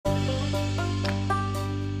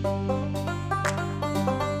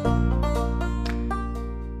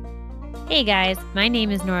Hey guys, my name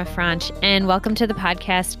is Nora Franch, and welcome to the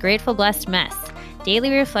podcast Grateful Blessed Mess, daily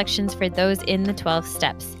reflections for those in the 12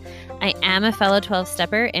 steps. I am a fellow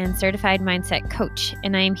 12-stepper and certified mindset coach,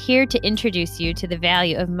 and I am here to introduce you to the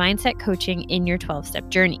value of mindset coaching in your 12-step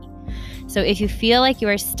journey. So if you feel like you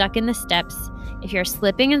are stuck in the steps, if you're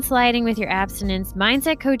slipping and sliding with your abstinence,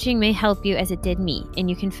 mindset coaching may help you as it did me, and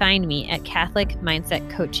you can find me at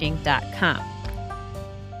CatholicMindsetCoaching.com.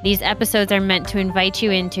 These episodes are meant to invite you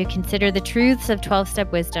in to consider the truths of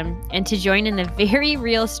 12-step wisdom and to join in the very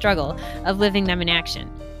real struggle of living them in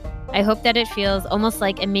action. I hope that it feels almost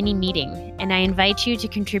like a mini meeting, and I invite you to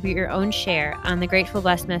contribute your own share on the Grateful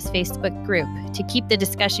Blessedness Facebook group to keep the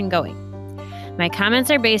discussion going. My comments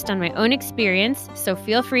are based on my own experience, so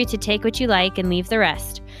feel free to take what you like and leave the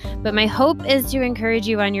rest. But my hope is to encourage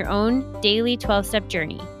you on your own daily 12-step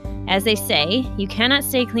journey. As they say, you cannot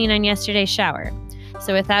stay clean on yesterday's shower.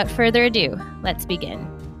 So without further ado, let's begin.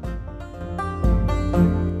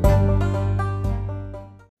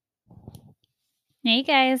 Hey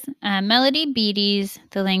guys, Melody Beattie's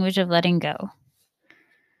The Language of Letting Go.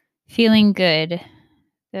 Feeling Good,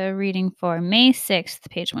 the reading for May 6th,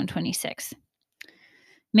 page 126.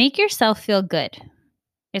 Make yourself feel good.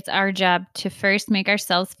 It's our job to first make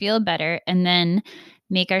ourselves feel better and then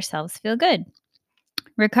make ourselves feel good.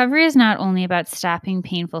 Recovery is not only about stopping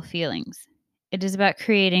painful feelings. It is about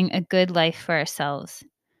creating a good life for ourselves.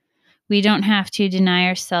 We don't have to deny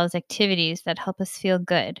ourselves activities that help us feel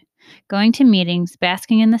good. Going to meetings,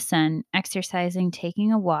 basking in the sun, exercising,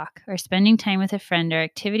 taking a walk, or spending time with a friend are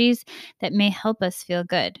activities that may help us feel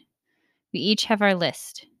good. We each have our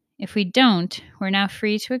list. If we don't, we're now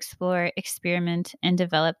free to explore, experiment, and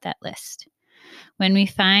develop that list. When we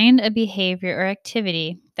find a behavior or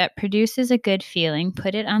activity that produces a good feeling,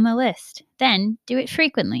 put it on the list. Then do it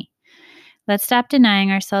frequently. Let's stop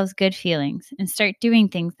denying ourselves good feelings and start doing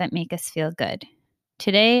things that make us feel good.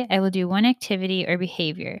 Today, I will do one activity or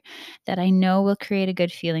behavior that I know will create a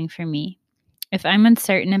good feeling for me. If I'm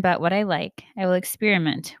uncertain about what I like, I will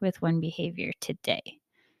experiment with one behavior today.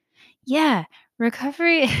 Yeah,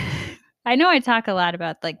 recovery. I know I talk a lot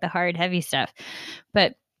about like the hard, heavy stuff,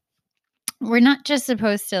 but we're not just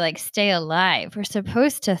supposed to stay alive. We're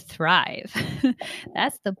supposed to thrive.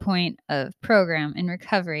 That's the point of program and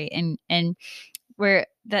recovery, and where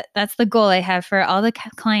that's the goal I have for all the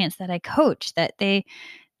clients that I coach, that they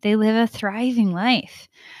live a thriving life.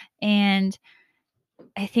 And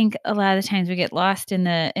I think a lot of the times we get lost in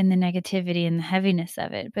the negativity and the heaviness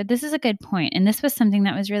of it. But this is a good point. And this was something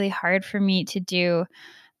that was really hard for me to do.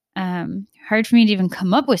 Hard for me to even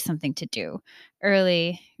come up with something to do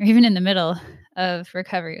early or even in the middle of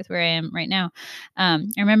recovery with where I am right now. I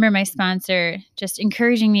remember my sponsor just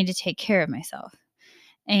encouraging me to take care of myself.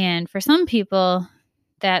 And for some people,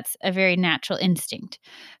 that's a very natural instinct.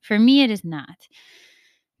 For me, it is not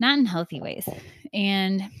in healthy ways.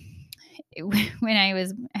 And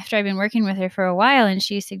after I've been working with her for a while, and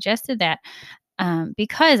she suggested that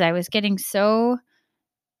because I was getting so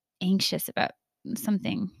anxious about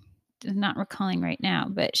something, not recalling right now,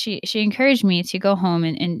 but she encouraged me to go home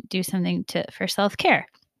and do something for self-care.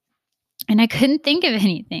 And I couldn't think of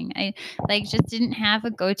anything. I just didn't have a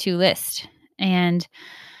go-to list. And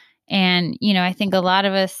I think a lot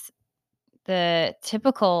of us, the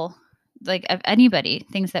typical of anybody,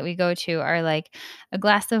 things that we go to are like a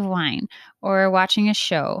glass of wine or watching a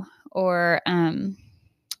show or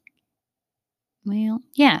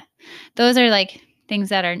those are like things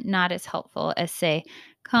that are not as helpful as, say,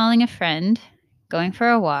 calling a friend, going for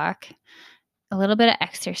a walk, a little bit of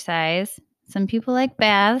exercise. Some people like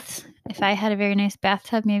baths. If I had a very nice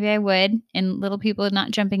bathtub, maybe I would, and little people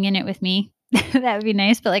not jumping in it with me. That would be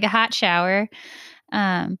nice, but like a hot shower.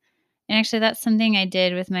 And actually, that's something I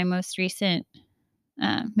did with my most recent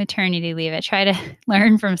maternity leave. I try to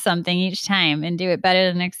learn from something each time and do it better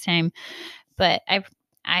the next time. But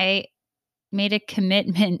I made a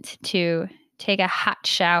commitment to take a hot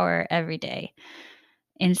shower every day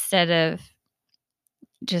instead of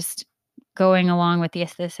just going along with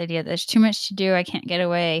this idea that there's too much to do, I can't get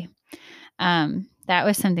away. That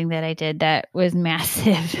was something that I did that was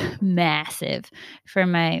massive for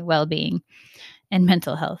my well-being and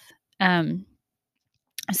mental health.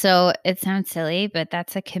 So it sounds silly, but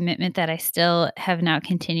that's a commitment that I still have now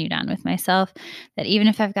continued on with myself, that even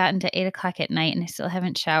if I've gotten to 8:00 at night and I still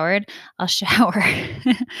haven't showered, I'll shower.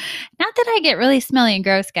 Not that I get really smelly and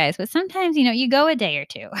gross, guys, but sometimes, you go a day or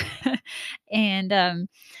two. And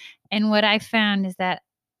what I found is that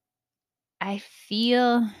I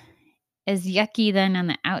feel as yucky then on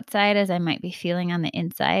the outside as I might be feeling on the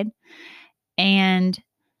inside. And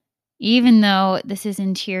even though this is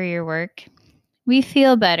interior work, We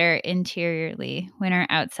feel better interiorly when our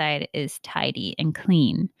outside is tidy and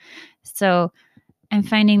clean. So I'm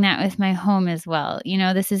finding that with my home as well.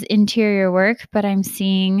 This is interior work, but I'm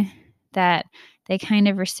seeing that they kind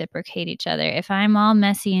of reciprocate each other. If I'm all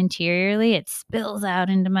messy interiorly, it spills out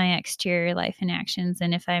into my exterior life and actions.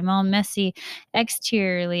 And if I'm all messy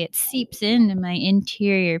exteriorly, it seeps into my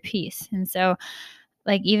interior peace. And so,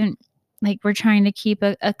 even we're trying to keep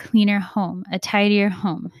a cleaner home, a tidier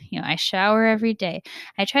home. I shower every day.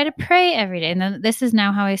 I try to pray every day. And then this is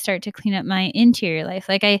now how I start to clean up my interior life.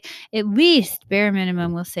 I, at least bare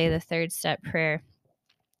minimum, will say the 3rd step prayer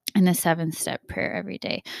and the 7th step prayer every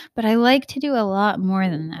day. But I like to do a lot more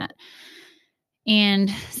than that.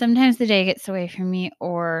 And sometimes the day gets away from me,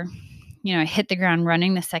 or, I hit the ground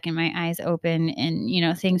running the second my eyes open,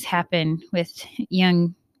 and, things happen with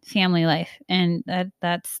young family life. And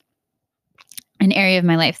that's an area of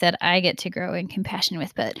my life that I get to grow in compassion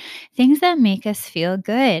with. But things that make us feel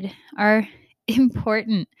good are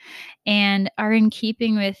important and are in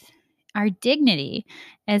keeping with our dignity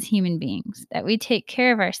as human beings, that we take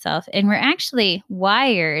care of ourselves, and we're actually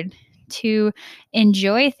wired to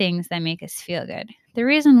enjoy things that make us feel good. The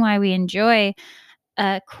reason why we enjoy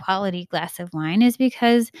a quality glass of wine is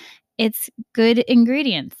because it's good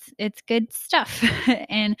ingredients. It's good stuff.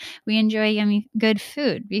 And we enjoy yummy, good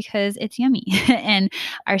food because it's yummy. And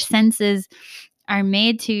our senses are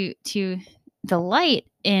made to delight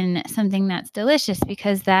in something that's delicious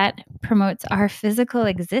because that promotes our physical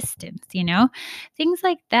existence, things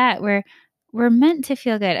like that, where we're meant to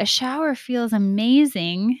feel good. A shower feels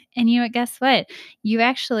amazing. And guess what? You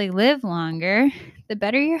actually live longer the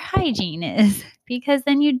better your hygiene is, because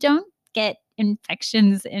then you don't get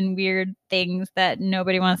infections and weird things that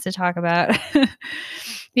nobody wants to talk about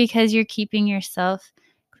because you're keeping yourself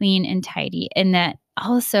clean and tidy. And that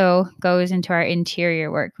also goes into our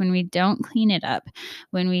interior work. When we don't clean it up,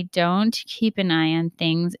 when we don't keep an eye on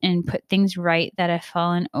things and put things right that have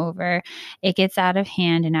fallen over, it gets out of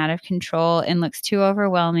hand and out of control and looks too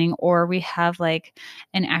overwhelming, or we have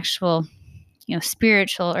an actual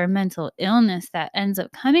spiritual or mental illness that ends up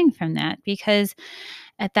coming from that, because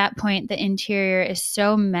at that point the interior is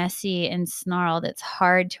so messy and snarled, it's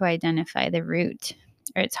hard to identify the root,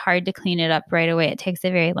 or it's hard to clean it up right away. It takes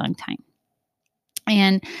a very long time.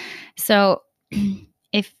 And so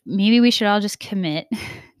if maybe we should all just commit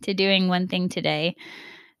to doing one thing today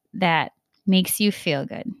that makes you feel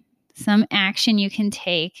good, some action you can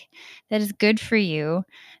take that is good for you,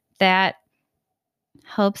 that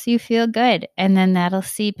helps you feel good, and then that'll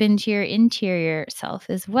seep into your interior self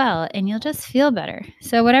as well, and you'll just feel better.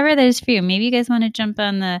 So whatever that is for you, maybe you guys want to jump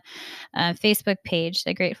on the Facebook page,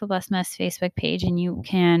 the Grateful Blessed Mess Facebook page, and you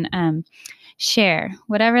can share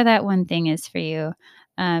whatever that one thing is for you.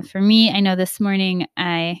 For me, I know this morning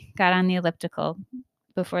I got on the elliptical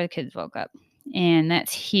before the kids woke up, and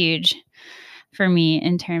that's huge for me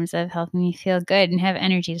in terms of helping me feel good and have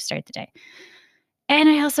energy to start the day. And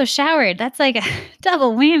I also showered. That's like a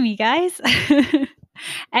double whammy, guys.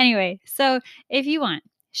 Anyway, so if you want,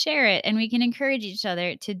 share it, and we can encourage each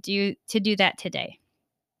other to do that today.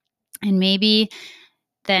 And maybe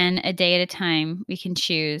then a day at a time, we can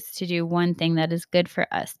choose to do one thing that is good for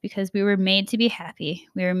us, because we were made to be happy.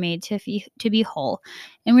 We were made to be whole,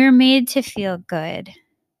 and we were made to feel good.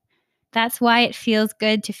 That's why it feels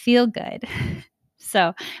good to feel good.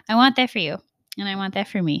 So I want that for you, and I want that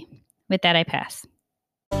for me. With that, I pass.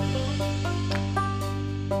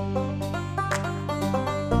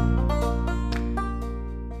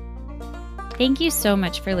 Thank you so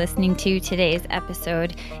much for listening to today's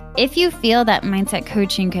episode. If you feel that mindset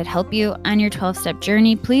coaching could help you on your 12-step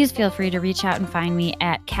journey, please feel free to reach out and find me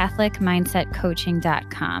at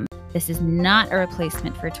CatholicMindsetCoaching.com. This is not a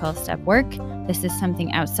replacement for 12-step work. This is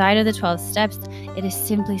something outside of the 12 steps. It is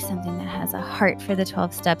simply something that has a heart for the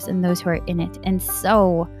 12 steps and those who are in it. And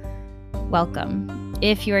so, welcome.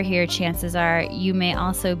 If you are here, chances are you may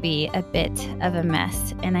also be a bit of a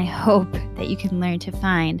mess, and I hope that you can learn to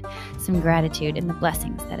find some gratitude in the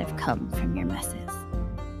blessings that have come from your messes.